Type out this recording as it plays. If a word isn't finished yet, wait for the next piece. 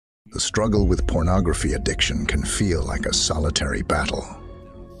The struggle with pornography addiction can feel like a solitary battle,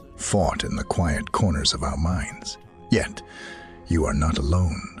 fought in the quiet corners of our minds. Yet, you are not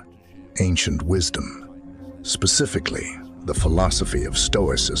alone. Ancient wisdom, specifically the philosophy of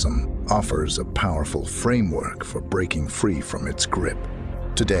Stoicism, offers a powerful framework for breaking free from its grip.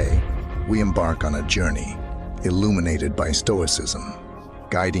 Today, we embark on a journey illuminated by Stoicism,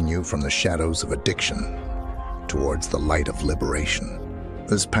 guiding you from the shadows of addiction towards the light of liberation.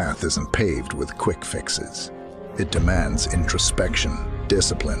 This path isn't paved with quick fixes. It demands introspection,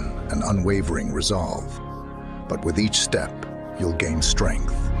 discipline, and unwavering resolve. But with each step, you'll gain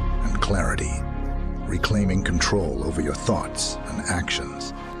strength and clarity, reclaiming control over your thoughts and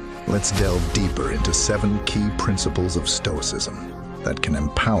actions. Let's delve deeper into 7 key principles of Stoicism that can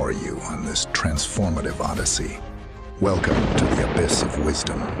empower you on this transformative odyssey. Welcome to the abyss of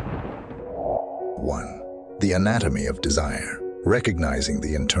wisdom. 1. The anatomy of desire. Recognizing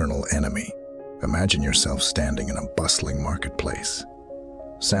the internal enemy. Imagine yourself standing in a bustling marketplace.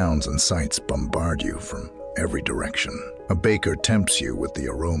 Sounds and sights bombard you from every direction. A baker tempts you with the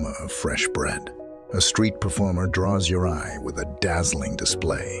aroma of fresh bread. A street performer draws your eye with a dazzling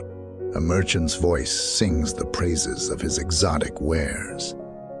display. A merchant's voice sings the praises of his exotic wares.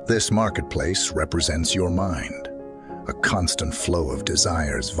 This marketplace represents your mind, a constant flow of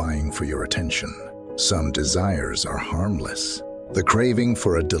desires vying for your attention. Some desires are harmless. The craving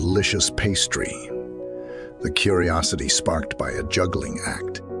for a delicious pastry, the curiosity sparked by a juggling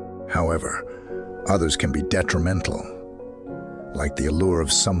act. However, others can be detrimental, like the allure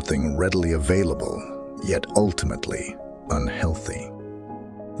of something readily available, yet ultimately unhealthy.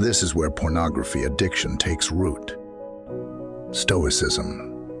 This is where pornography addiction takes root.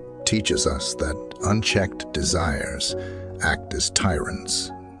 Stoicism teaches us that unchecked desires act as tyrants,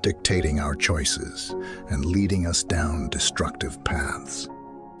 dictating our choices and leading us down destructive paths.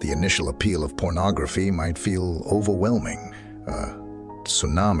 The initial appeal of pornography might feel overwhelming, a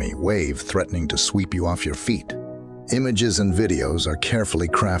tsunami wave threatening to sweep you off your feet. Images and videos are carefully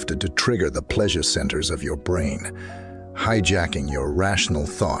crafted to trigger the pleasure centers of your brain, hijacking your rational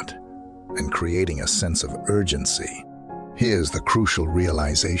thought and creating a sense of urgency. Here's the crucial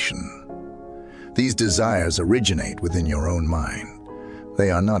realization. These desires originate within your own mind. They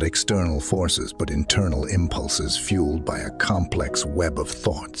are not external forces, but internal impulses fueled by a complex web of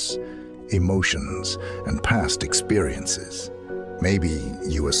thoughts, emotions, and past experiences. Maybe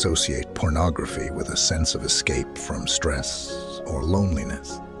you associate pornography with a sense of escape from stress or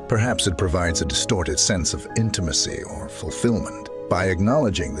loneliness. Perhaps it provides a distorted sense of intimacy or fulfillment. By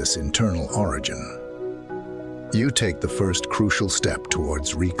acknowledging this internal origin, you take the first crucial step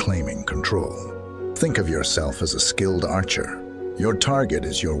towards reclaiming control. Think of yourself as a skilled archer. Your target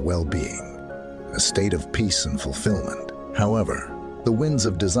is your well-being, a state of peace and fulfillment. However, the winds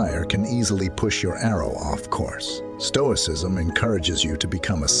of desire can easily push your arrow off course. Stoicism encourages you to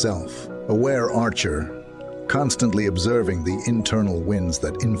become a self-aware archer, constantly observing the internal winds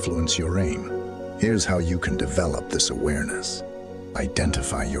that influence your aim. Here's how you can develop this awareness.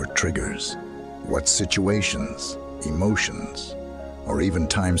 Identify your triggers. What situations, emotions, or even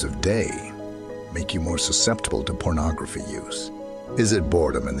times of day make you more susceptible to pornography use? Is it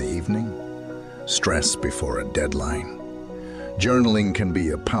boredom in the evening? Stress before a deadline? Journaling can be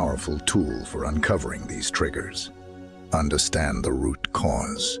a powerful tool for uncovering these triggers. Understand the root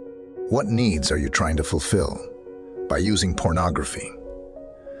cause. What needs are you trying to fulfill by using pornography?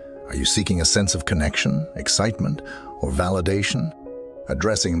 Are you seeking a sense of connection, excitement, or validation?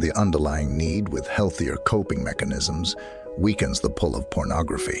 Addressing the underlying need with healthier coping mechanisms weakens the pull of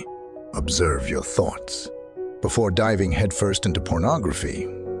pornography. Observe your thoughts. Before diving headfirst into pornography,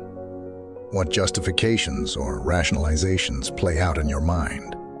 what justifications or rationalizations play out in your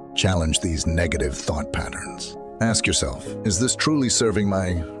mind? Challenge these negative thought patterns. Ask yourself, is this truly serving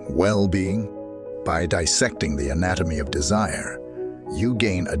my well-being? By dissecting the anatomy of desire, you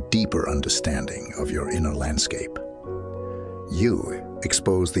gain a deeper understanding of your inner landscape. You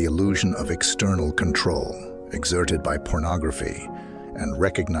expose the illusion of external control exerted by pornography and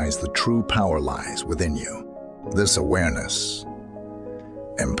recognize the true power lies within you. This awareness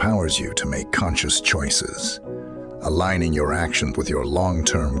empowers you to make conscious choices, aligning your actions with your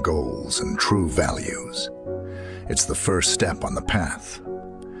long-term goals and true values. It's the first step on the path,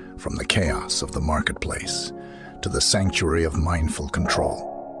 from the chaos of the marketplace to the sanctuary of mindful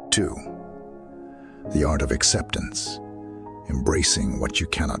control. 2. The art of acceptance, embracing what you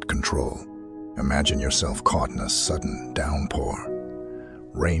cannot control. Imagine yourself caught in a sudden downpour.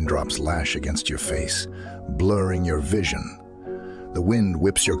 Raindrops lash against your face, blurring your vision. The wind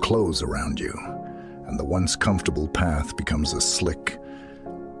whips your clothes around you, and the once comfortable path becomes a slick,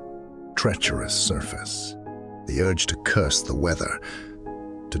 treacherous surface. The urge to curse the weather,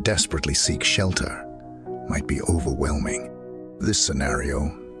 to desperately seek shelter, might be overwhelming. This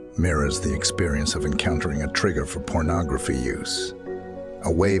scenario mirrors the experience of encountering a trigger for pornography use.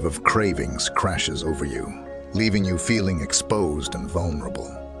 A wave of cravings crashes over you, leaving you feeling exposed and vulnerable.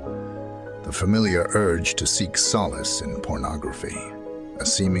 The familiar urge to seek solace in pornography, a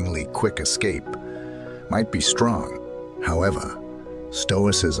seemingly quick escape, might be strong. However,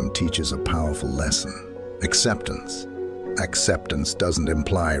 Stoicism teaches a powerful lesson: acceptance. Acceptance doesn't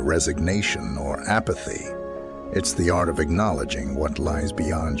imply resignation or apathy. It's the art of acknowledging what lies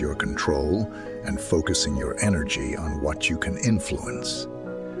beyond your control and focusing your energy on what you can influence.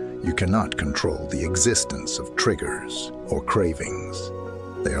 You cannot control the existence of triggers or cravings.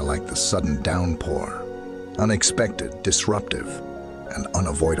 They are like the sudden downpour, unexpected, disruptive, and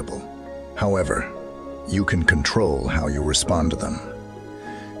unavoidable. However, you can control how you respond to them.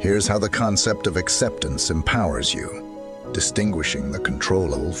 Here's how the concept of acceptance empowers you, distinguishing the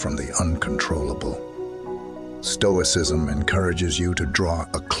controllable from the uncontrollable. Stoicism encourages you to draw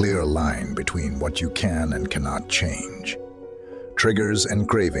a clear line between what you can and cannot change. Triggers and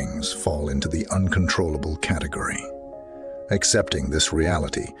cravings fall into the uncontrollable category. Accepting this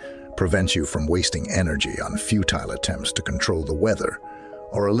reality prevents you from wasting energy on futile attempts to control the weather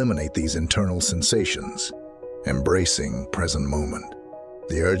or eliminate these internal sensations. Embracing present moment.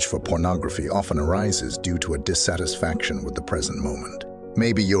 The urge for pornography often arises due to a dissatisfaction with the present moment.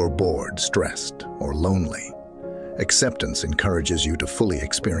 Maybe you're bored, stressed, or lonely. Acceptance encourages you to fully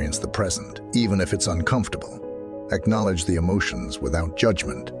experience the present, even if it's uncomfortable. Acknowledge the emotions without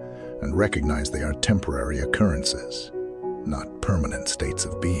judgment and recognize they are temporary occurrences, not permanent states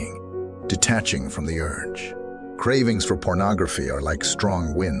of being. Detaching from the urge. Cravings for pornography are like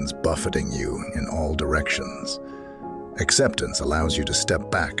strong winds buffeting you in all directions. Acceptance allows you to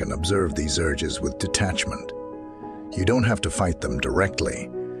step back and observe these urges with detachment. You don't have to fight them directly.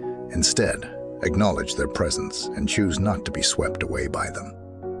 Instead, acknowledge their presence and choose not to be swept away by them.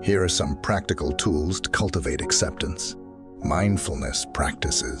 Here are some practical tools to cultivate acceptance. Mindfulness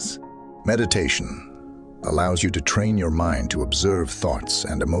practices. Meditation allows you to train your mind to observe thoughts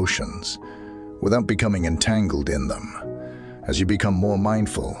and emotions without becoming entangled in them. As you become more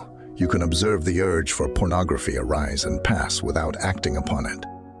mindful, you can observe the urge for pornography arise and pass without acting upon it.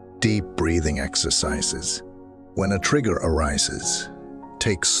 Deep breathing exercises. When a trigger arises,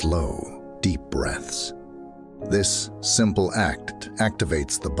 take slow, deep breaths. This simple act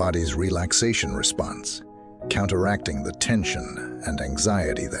activates the body's relaxation response, counteracting the tension and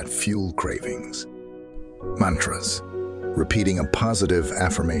anxiety that fuel cravings. Mantras. Repeating a positive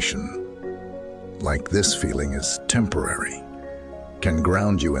affirmation, like "this feeling is temporary," can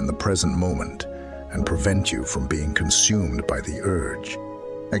ground you in the present moment and prevent you from being consumed by the urge.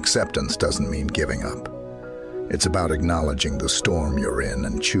 Acceptance doesn't mean giving up. It's about acknowledging the storm you're in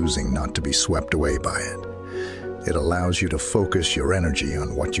and choosing not to be swept away by it. It allows you to focus your energy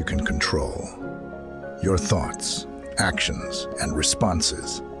on what you can control: your thoughts, actions, and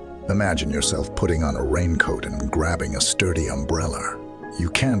responses. Imagine yourself putting on a raincoat and grabbing a sturdy umbrella.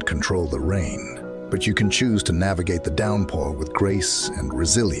 You can't control the rain, but you can choose to navigate the downpour with grace and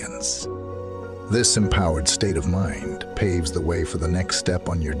resilience. This empowered state of mind paves the way for the next step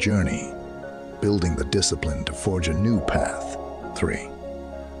on your journey, building the discipline to forge a new path. 3.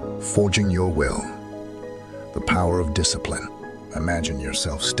 Forging your will. The power of discipline. Imagine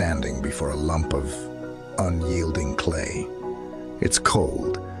yourself standing before a lump of unyielding clay. It's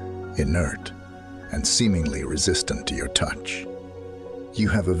cold, inert, and seemingly resistant to your touch. You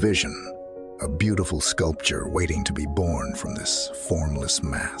have a vision, a beautiful sculpture waiting to be born from this formless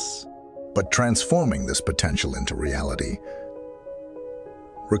mass. But transforming this potential into reality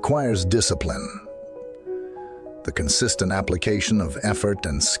requires discipline, the consistent application of effort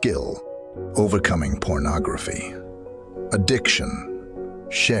and skill. Overcoming pornography. Addiction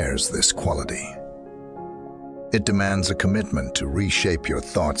shares this quality. It demands a commitment to reshape your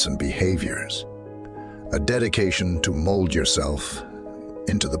thoughts and behaviors, a dedication to mold yourself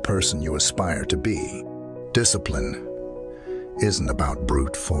into the person you aspire to be. Discipline isn't about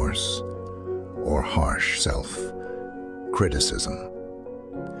brute force or harsh self-criticism.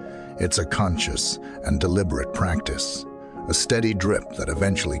 It's a conscious and deliberate practice, a steady drip that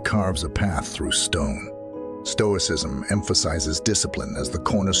eventually carves a path through stone. Stoicism emphasizes discipline as the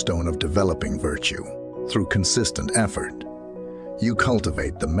cornerstone of developing virtue. Through consistent effort, you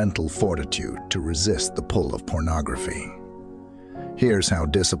cultivate the mental fortitude to resist the pull of pornography. Here's how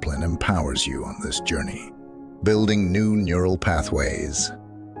discipline empowers you on this journey. Building new neural pathways.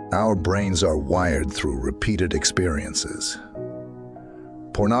 Our brains are wired through repeated experiences.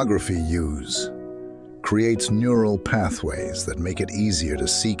 Pornography use creates neural pathways that make it easier to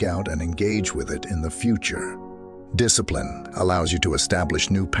seek out and engage with it in the future. Discipline allows you to establish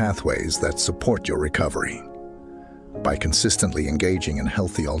new pathways that support your recovery. By consistently engaging in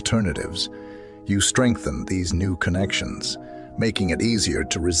healthy alternatives, you strengthen these new connections, making it easier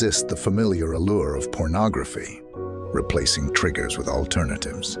to resist the familiar allure of pornography. Replacing triggers with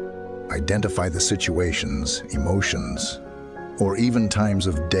alternatives. Identify the situations, emotions, or even times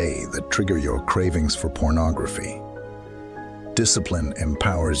of day that trigger your cravings for pornography. Discipline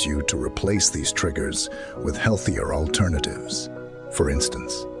empowers you to replace these triggers with healthier alternatives. For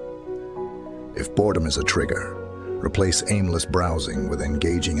instance, if boredom is a trigger, replace aimless browsing with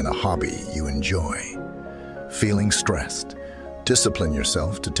engaging in a hobby you enjoy. Feeling stressed, discipline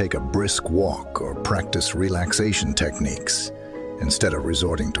yourself to take a brisk walk or practice relaxation techniques instead of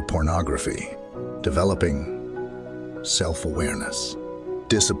resorting to pornography. Developing self-awareness.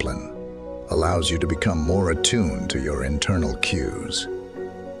 Discipline allows you to become more attuned to your internal cues.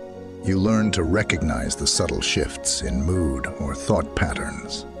 You learn to recognize the subtle shifts in mood or thought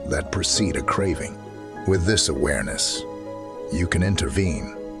patterns that precede a craving. With this awareness, you can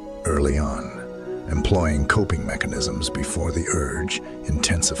intervene early on, employing coping mechanisms before the urge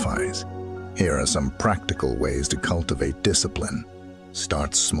intensifies. Here are some practical ways to cultivate discipline.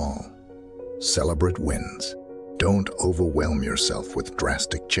 Start small. Celebrate wins. Don't overwhelm yourself with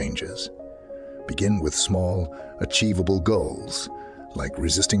drastic changes. Begin with small, achievable goals, like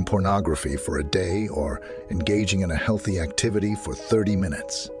resisting pornography for a day or engaging in a healthy activity for 30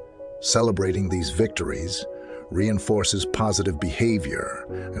 minutes. Celebrating these victories reinforces positive behavior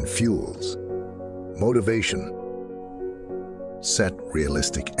and fuels motivation. Set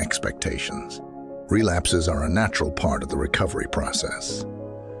realistic expectations. Relapses are a natural part of the recovery process.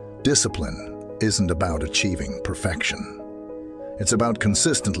 Discipline isn't about achieving perfection. It's about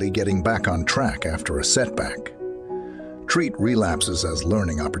consistently getting back on track after a setback. Treat relapses as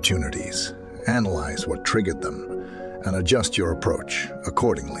learning opportunities. Analyze what triggered them and adjust your approach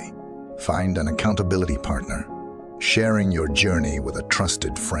accordingly. Find an accountability partner. Sharing your journey with a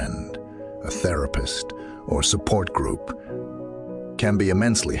trusted friend, a therapist, or support group can be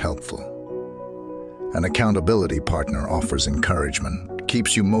immensely helpful. An accountability partner offers encouragement,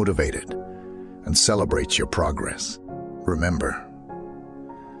 keeps you motivated, and celebrates your progress. Remember,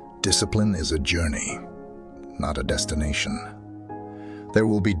 discipline is a journey, not a destination. There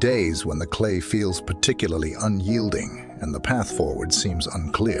will be days when the clay feels particularly unyielding and the path forward seems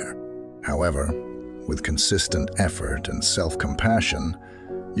unclear. However, with consistent effort and self-compassion,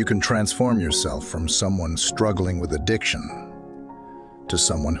 you can transform yourself from someone struggling with addiction to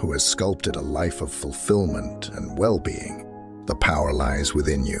someone who has sculpted a life of fulfillment and well-being. The power lies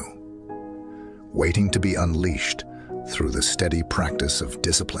within you, waiting to be unleashed through the steady practice of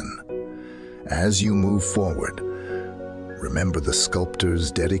discipline. As you move forward, remember the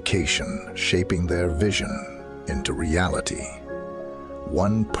sculptor's dedication shaping their vision into reality,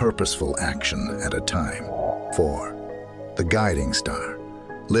 one purposeful action at a time. 4. The guiding star,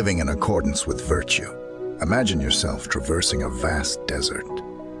 living in accordance with virtue. Imagine yourself traversing a vast desert,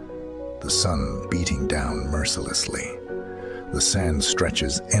 the sun beating down mercilessly. The sand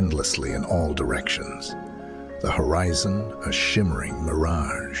stretches endlessly in all directions, the horizon a shimmering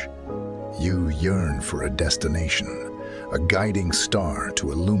mirage. You yearn for a destination, a guiding star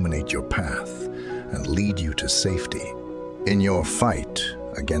to illuminate your path and lead you to safety. In your fight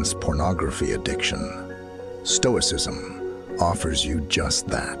against pornography addiction, Stoicism offers you just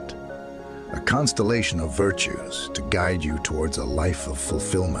that, a constellation of virtues to guide you towards a life of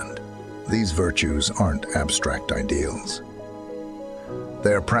fulfillment. These virtues aren't abstract ideals.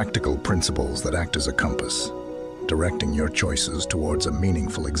 They are practical principles that act as a compass, directing your choices towards a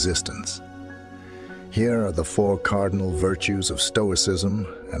meaningful existence. Here are the 4 cardinal virtues of Stoicism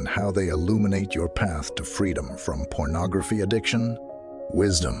and how they illuminate your path to freedom from pornography addiction.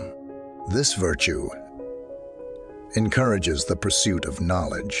 Wisdom. This virtue encourages the pursuit of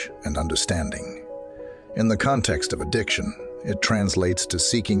knowledge and understanding. In the context of addiction, it translates to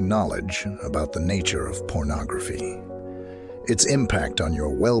seeking knowledge about the nature of pornography, its impact on your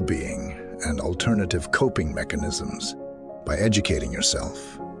well-being, and alternative coping mechanisms. By educating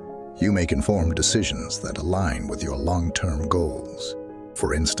yourself, you make informed decisions that align with your long-term goals.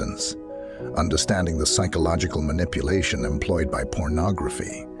 For instance, understanding the psychological manipulation employed by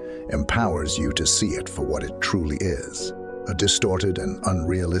pornography empowers you to see it for what it truly is, a distorted and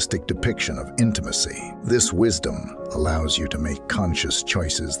unrealistic depiction of intimacy. This wisdom allows you to make conscious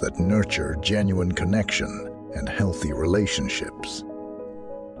choices that nurture genuine connection and healthy relationships.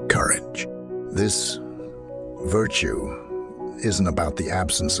 Courage. This virtue isn't about the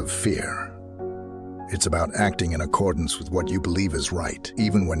absence of fear. It's about acting in accordance with what you believe is right,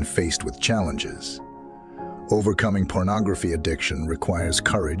 even when faced with challenges. Overcoming pornography addiction requires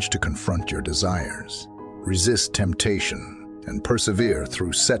courage to confront your desires, resist temptation, and persevere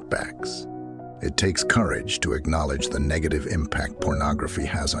through setbacks. It takes courage to acknowledge the negative impact pornography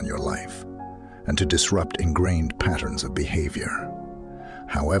has on your life and to disrupt ingrained patterns of behavior.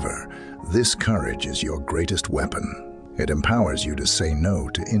 However, this courage is your greatest weapon. It empowers you to say no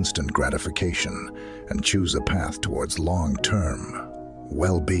to instant gratification and choose a path towards long-term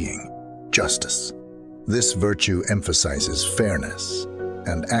well-being, justice. This virtue emphasizes fairness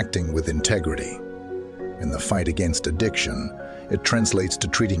and acting with integrity. In the fight against addiction, it translates to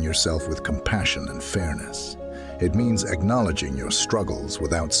treating yourself with compassion and fairness. It means acknowledging your struggles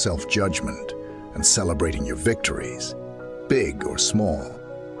without self-judgment and celebrating your victories, big or small.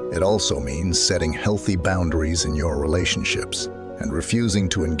 It also means setting healthy boundaries in your relationships and refusing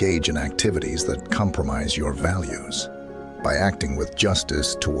to engage in activities that compromise your values. By acting with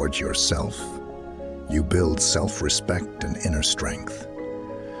justice towards yourself, you build self-respect and inner strength.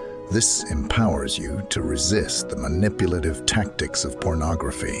 This empowers you to resist the manipulative tactics of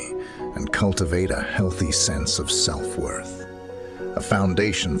pornography and cultivate a healthy sense of self-worth, a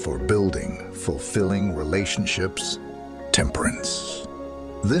foundation for building fulfilling relationships. Temperance.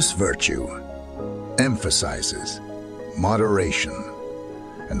 This virtue emphasizes moderation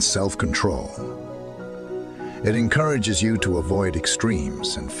and self-control. It encourages you to avoid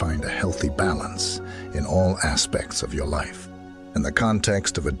extremes and find a healthy balance in all aspects of your life. In the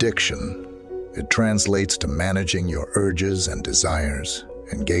context of addiction, it translates to managing your urges and desires,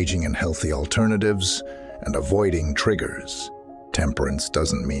 engaging in healthy alternatives, and avoiding triggers. Temperance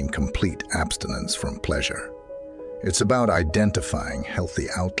doesn't mean complete abstinence from pleasure. It's about identifying healthy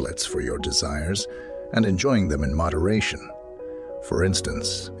outlets for your desires and enjoying them in moderation. For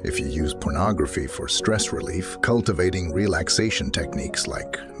instance, if you use pornography for stress relief, cultivating relaxation techniques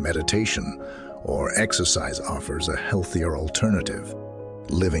like meditation or exercise offers a healthier alternative.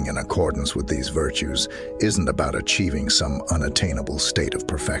 Living in accordance with these virtues isn't about achieving some unattainable state of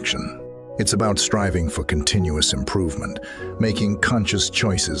perfection. It's about striving for continuous improvement, making conscious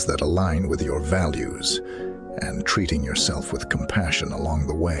choices that align with your values, and treating yourself with compassion along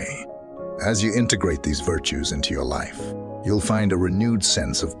the way. As you integrate these virtues into your life, you'll find a renewed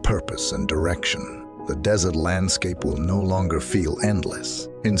sense of purpose and direction. The desert landscape will no longer feel endless.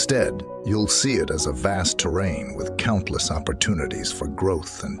 Instead, you'll see it as a vast terrain with countless opportunities for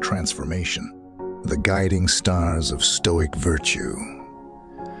growth and transformation. The guiding stars of Stoic virtue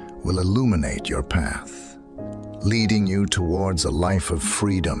will illuminate your path, leading you towards a life of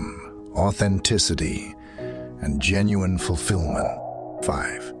freedom, authenticity, and genuine fulfillment.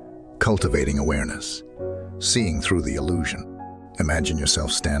 5. Cultivating awareness. Seeing through the illusion. Imagine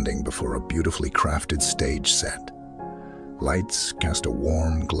yourself standing before a beautifully crafted stage set. Lights cast a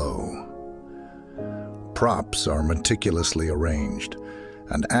warm glow. Props are meticulously arranged,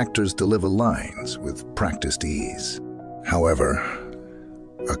 and actors deliver lines with practiced ease. However,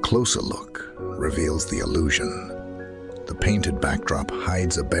 a closer look reveals the illusion. The painted backdrop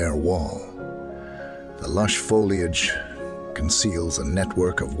hides a bare wall. The lush foliage conceals a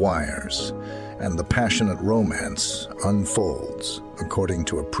network of wires, and the passionate romance unfolds according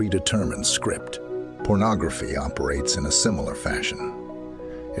to a predetermined script. Pornography operates in a similar fashion.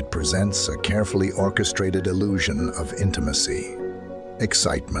 It presents a carefully orchestrated illusion of intimacy,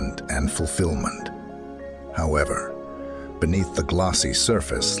 excitement, and fulfillment. However, beneath the glossy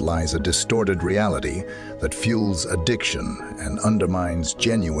surface lies a distorted reality that fuels addiction and undermines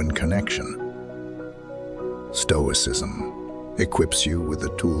genuine connection. Stoicism equips you with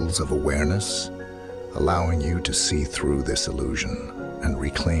the tools of awareness, allowing you to see through this illusion and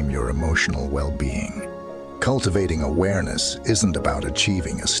reclaim your emotional well-being. Cultivating awareness isn't about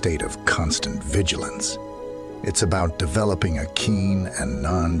achieving a state of constant vigilance. It's about developing a keen and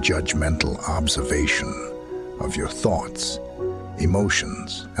non-judgmental observation of your thoughts,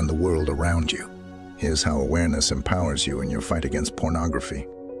 emotions, and the world around you. Here's how awareness empowers you in your fight against pornography.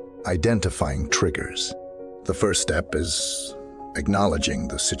 Identifying triggers. The first step is acknowledging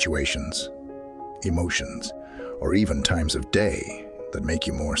the situations, emotions, or even times of day that make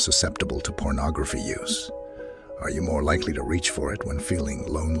you more susceptible to pornography use. Are you more likely to reach for it when feeling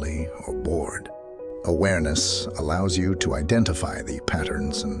lonely or bored? Awareness allows you to identify the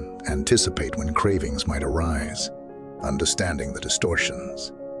patterns and anticipate when cravings might arise. Understanding the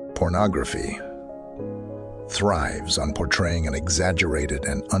distortions. Pornography thrives on portraying an exaggerated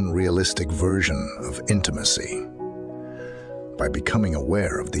and unrealistic version of intimacy. By becoming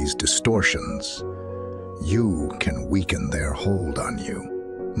aware of these distortions, you can weaken their hold on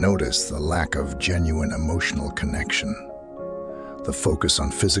you. Notice the lack of genuine emotional connection, the focus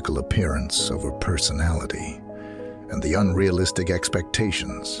on physical appearance over personality, and the unrealistic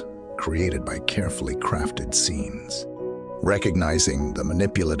expectations created by carefully crafted scenes. Recognizing the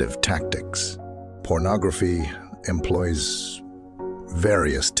manipulative tactics, pornography employs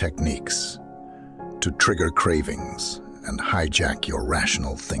various techniques to trigger cravings and hijack your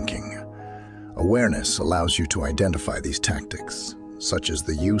rational thinking. Awareness allows you to identify these tactics, such as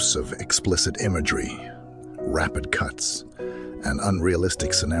the use of explicit imagery, rapid cuts, and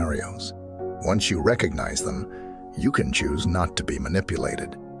unrealistic scenarios. Once you recognize them, you can choose not to be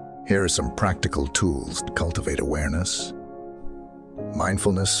manipulated. Here are some practical tools to cultivate awareness.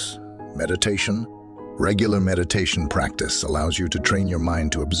 Mindfulness, meditation. Regular meditation practice allows you to train your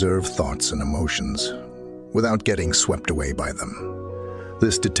mind to observe thoughts and emotions without getting swept away by them.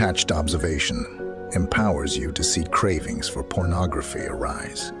 This detached observation empowers you to see cravings for pornography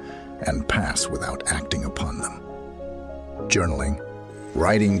arise and pass without acting upon them. Journaling.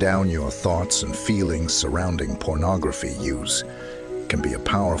 Writing down your thoughts and feelings surrounding pornography use can be a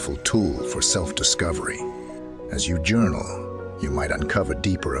powerful tool for self-discovery. As you journal, you might uncover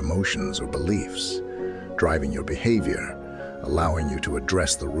deeper emotions or beliefs, driving your behavior, allowing you to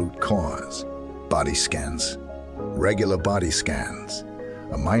address the root cause. Body scans. Regular body scans,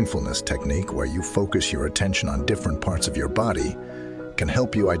 a mindfulness technique where you focus your attention on different parts of your body, can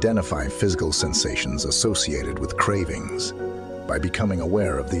help you identify physical sensations associated with cravings. By becoming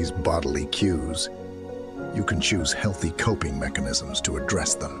aware of these bodily cues, you can choose healthy coping mechanisms to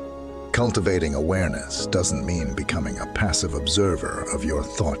address them. Cultivating awareness doesn't mean becoming a passive observer of your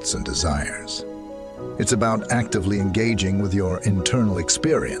thoughts and desires. It's about actively engaging with your internal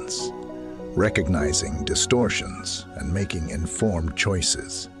experience, recognizing distortions and making informed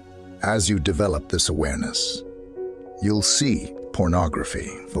choices. As you develop this awareness, you'll see pornography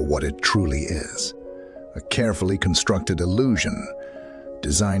for what it truly is, a carefully constructed illusion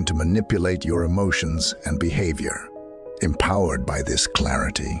designed to manipulate your emotions and behavior. Empowered by this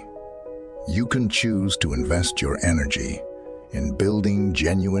clarity, you can choose to invest your energy in building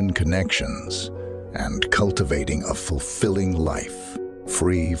genuine connections and cultivating a fulfilling life,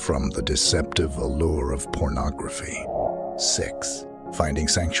 free from the deceptive allure of pornography. 6. Finding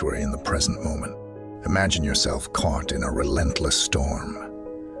sanctuary in the present moment. Imagine yourself caught in a relentless storm.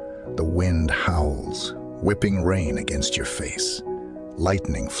 The wind howls, whipping rain against your face.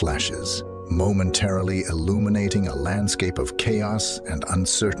 Lightning flashes, momentarily illuminating a landscape of chaos and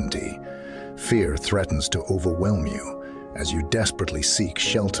uncertainty. Fear threatens to overwhelm you as you desperately seek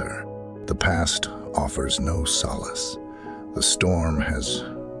shelter. The past offers no solace. The storm has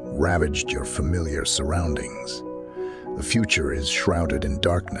ravaged your familiar surroundings. The future is shrouded in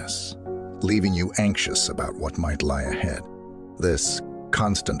darkness, leaving you anxious about what might lie ahead. This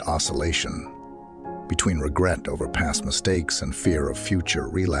constant oscillation between regret over past mistakes and fear of future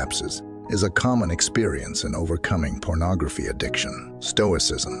relapses is a common experience in overcoming pornography addiction.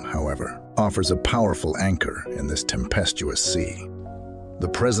 Stoicism, however, offers a powerful anchor in this tempestuous sea. The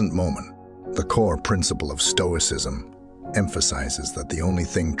present moment, the core principle of Stoicism, emphasizes that the only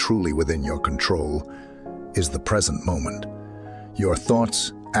thing truly within your control is the present moment. Your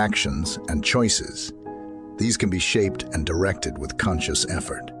thoughts, actions, and choices, these can be shaped and directed with conscious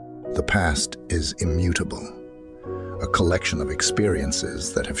effort. The past is immutable, a collection of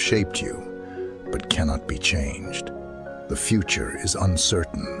experiences that have shaped you, but cannot be changed. The future is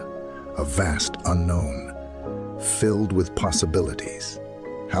uncertain, a vast unknown, filled with possibilities.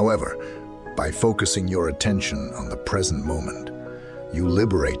 However, by focusing your attention on the present moment, you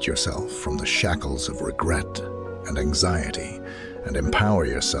liberate yourself from the shackles of regret and anxiety and empower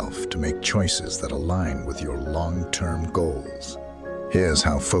yourself to make choices that align with your long-term goals. Here's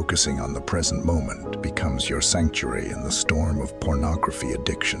how focusing on the present moment becomes your sanctuary in the storm of pornography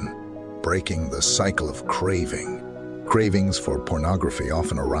addiction. Breaking the cycle of craving. Cravings for pornography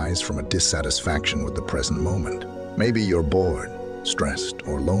often arise from a dissatisfaction with the present moment. Maybe you're bored, stressed,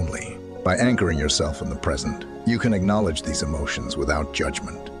 or lonely. By anchoring yourself in the present, you can acknowledge these emotions without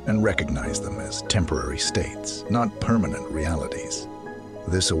judgment and recognize them as temporary states, not permanent realities.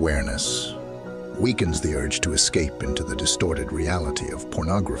 This awareness weakens the urge to escape into the distorted reality of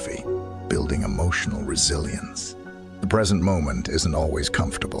pornography, building emotional resilience. The present moment isn't always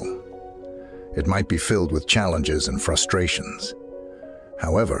comfortable. It might be filled with challenges and frustrations.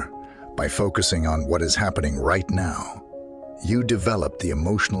 However, by focusing on what is happening right now, you develop the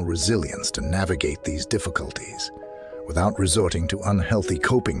emotional resilience to navigate these difficulties without resorting to unhealthy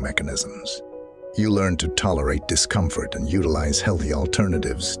coping mechanisms. You learn to tolerate discomfort and utilize healthy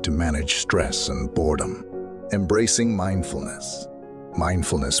alternatives to manage stress and boredom. Embracing mindfulness.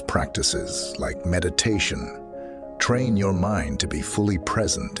 Mindfulness practices, like meditation, train your mind to be fully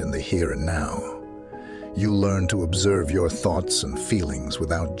present in the here and now. You learn to observe your thoughts and feelings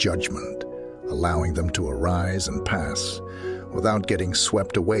without judgment, allowing them to arise and pass without getting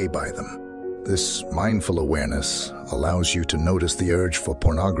swept away by them. This mindful awareness allows you to notice the urge for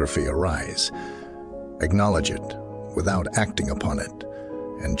pornography arise, acknowledge it without acting upon it,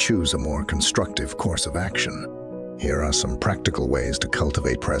 and choose a more constructive course of action. Here are some practical ways to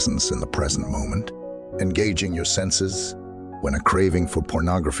cultivate presence in the present moment. Engaging your senses. When a craving for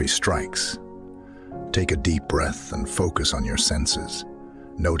pornography strikes, take a deep breath and focus on your senses.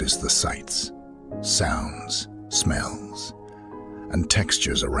 Notice the sights, sounds, smells, and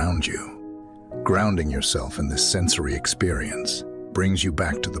textures around you. Grounding yourself in this sensory experience brings you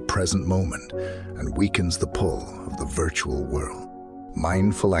back to the present moment and weakens the pull of the virtual world.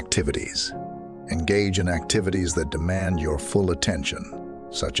 Mindful activities. Engage in activities that demand your full attention,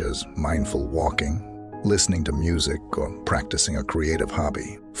 such as mindful walking, listening to music, or practicing a creative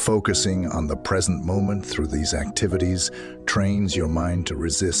hobby. Focusing on the present moment through these activities trains your mind to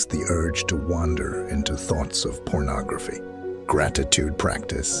resist the urge to wander into thoughts of pornography. Gratitude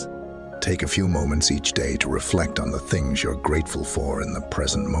practice. Take a few moments each day to reflect on the things you're grateful for in the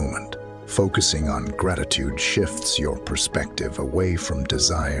present moment. Focusing on gratitude shifts your perspective away from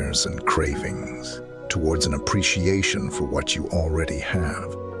desires and cravings towards an appreciation for what you already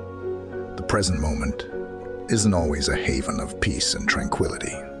have. The present moment isn't always a haven of peace and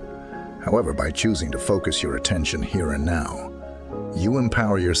tranquility. However, by choosing to focus your attention here and now, you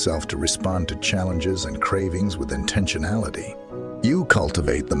empower yourself to respond to challenges and cravings with intentionality. You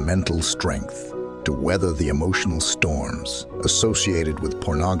cultivate the mental strength to weather the emotional storms associated with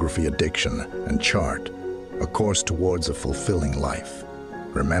pornography addiction and chart a course towards a fulfilling life.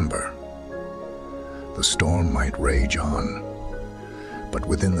 Remember, the storm might rage on, but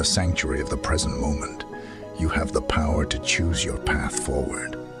within the sanctuary of the present moment, you have the power to choose your path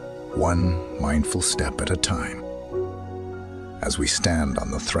forward, one mindful step at a time. As we stand on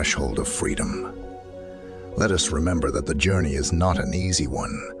the threshold of freedom, let us remember that the journey is not an easy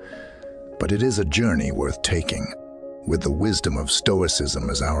one, but it is a journey worth taking. With the wisdom of Stoicism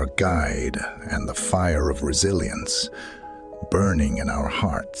as our guide and the fire of resilience burning in our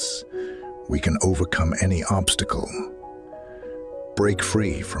hearts, we can overcome any obstacle, break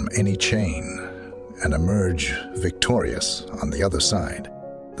free from any chain, and emerge victorious on the other side.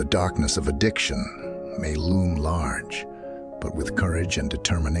 The darkness of addiction may loom large, but with courage and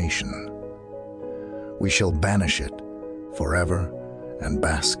determination, we shall banish it forever and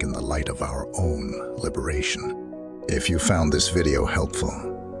bask in the light of our own liberation. If you found this video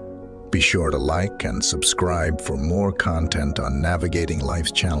helpful, be sure to like and subscribe for more content on navigating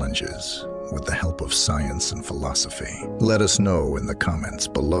life's challenges with the help of science and philosophy. Let us know in the comments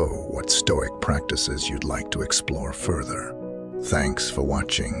below what Stoic practices you'd like to explore further. Thanks for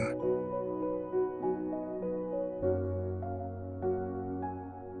watching.